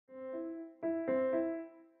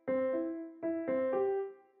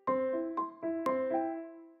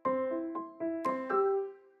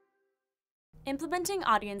Implementing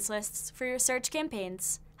audience lists for your search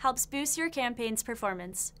campaigns helps boost your campaign's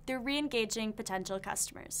performance through re-engaging potential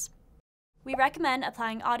customers. We recommend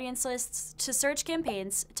applying audience lists to search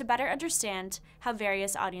campaigns to better understand how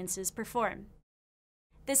various audiences perform.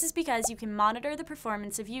 This is because you can monitor the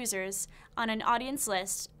performance of users on an audience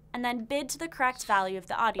list and then bid to the correct value of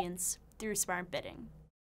the audience through smart bidding.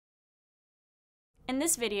 In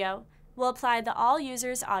this video, we'll apply the All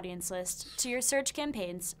Users audience list to your search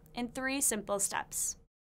campaigns in 3 simple steps.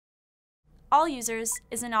 All Users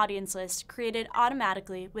is an audience list created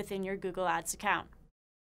automatically within your Google Ads account.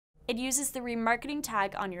 It uses the remarketing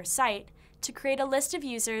tag on your site to create a list of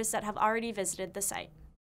users that have already visited the site.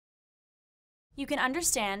 You can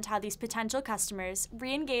understand how these potential customers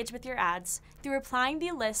re-engage with your ads through applying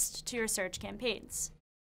the list to your search campaigns.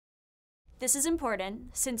 This is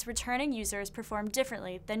important since returning users perform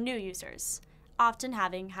differently than new users, often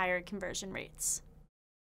having higher conversion rates.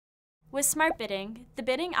 With smart bidding, the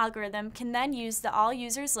bidding algorithm can then use the All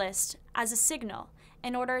Users list as a signal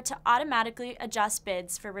in order to automatically adjust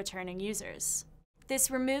bids for returning users.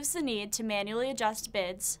 This removes the need to manually adjust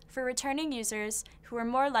bids for returning users who are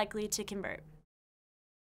more likely to convert.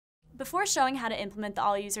 Before showing how to implement the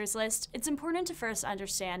All Users list, it's important to first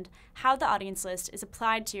understand how the audience list is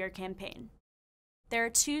applied to your campaign. There are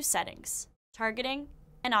 2 settings, targeting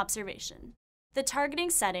and observation. The targeting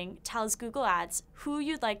setting tells Google Ads who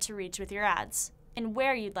you'd like to reach with your ads and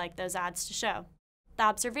where you'd like those ads to show. The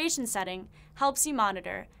observation setting helps you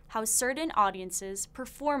monitor how certain audiences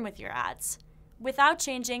perform with your ads without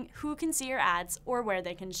changing who can see your ads or where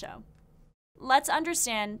they can show. Let's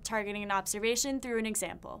understand targeting and observation through an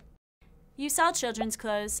example. You sell children's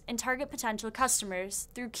clothes and target potential customers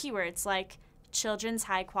through keywords like children's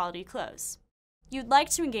high-quality clothes. You'd like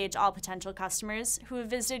to engage all potential customers who have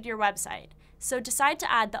visited your website, so decide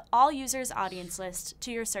to add the All Users audience list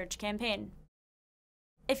to your search campaign.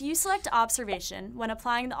 If you select observation when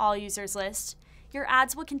applying the All Users list, your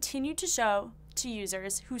ads will continue to show to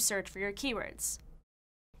users who search for your keywords.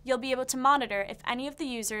 You'll be able to monitor if any of the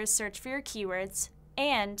users search for your keywords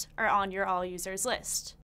and are on your All Users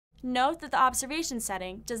list. Note that the observation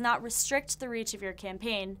setting does not restrict the reach of your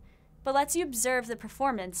campaign, but lets you observe the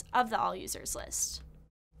performance of the All Users list.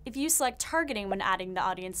 If you select targeting when adding the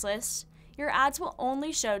audience list, your ads will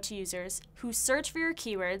only show to users who search for your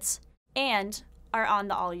keywords and are on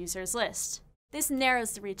the All Users list. This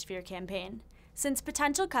narrows the reach of your campaign, since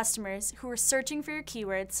potential customers who are searching for your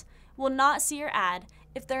keywords will not see your ad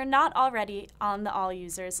if they're not already on the All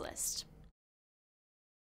Users list.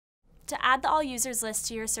 To add the All Users list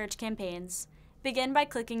to your search campaigns, begin by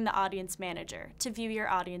clicking the Audience Manager to view your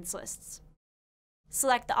audience lists.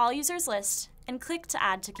 Select the All Users list and click to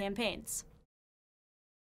add to campaigns.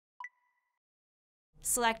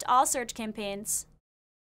 Select all search campaigns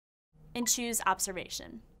and choose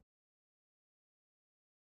Observation.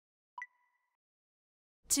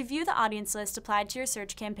 To view the audience list applied to your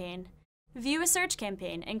search campaign, view a search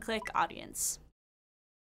campaign and click Audience.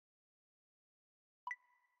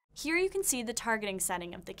 Here you can see the targeting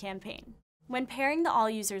setting of the campaign. When pairing the All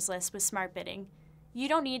Users list with smart bidding, you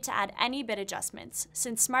don't need to add any bid adjustments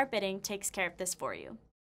since smart bidding takes care of this for you.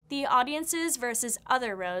 The Audiences versus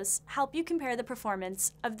Other rows help you compare the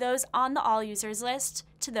performance of those on the All Users list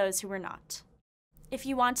to those who were not. If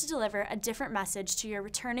you want to deliver a different message to your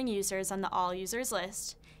returning users on the All Users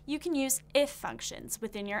list, you can use if functions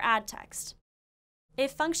within your ad text.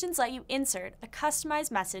 If functions let you insert a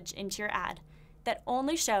customized message into your ad that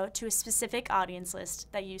only show to a specific audience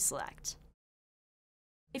list that you select.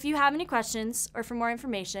 If you have any questions or for more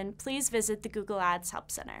information, please visit the Google Ads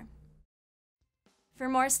Help Center. For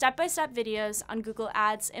more step-by-step videos on Google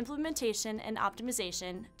Ads implementation and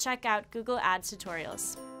optimization, check out Google Ads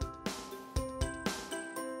tutorials.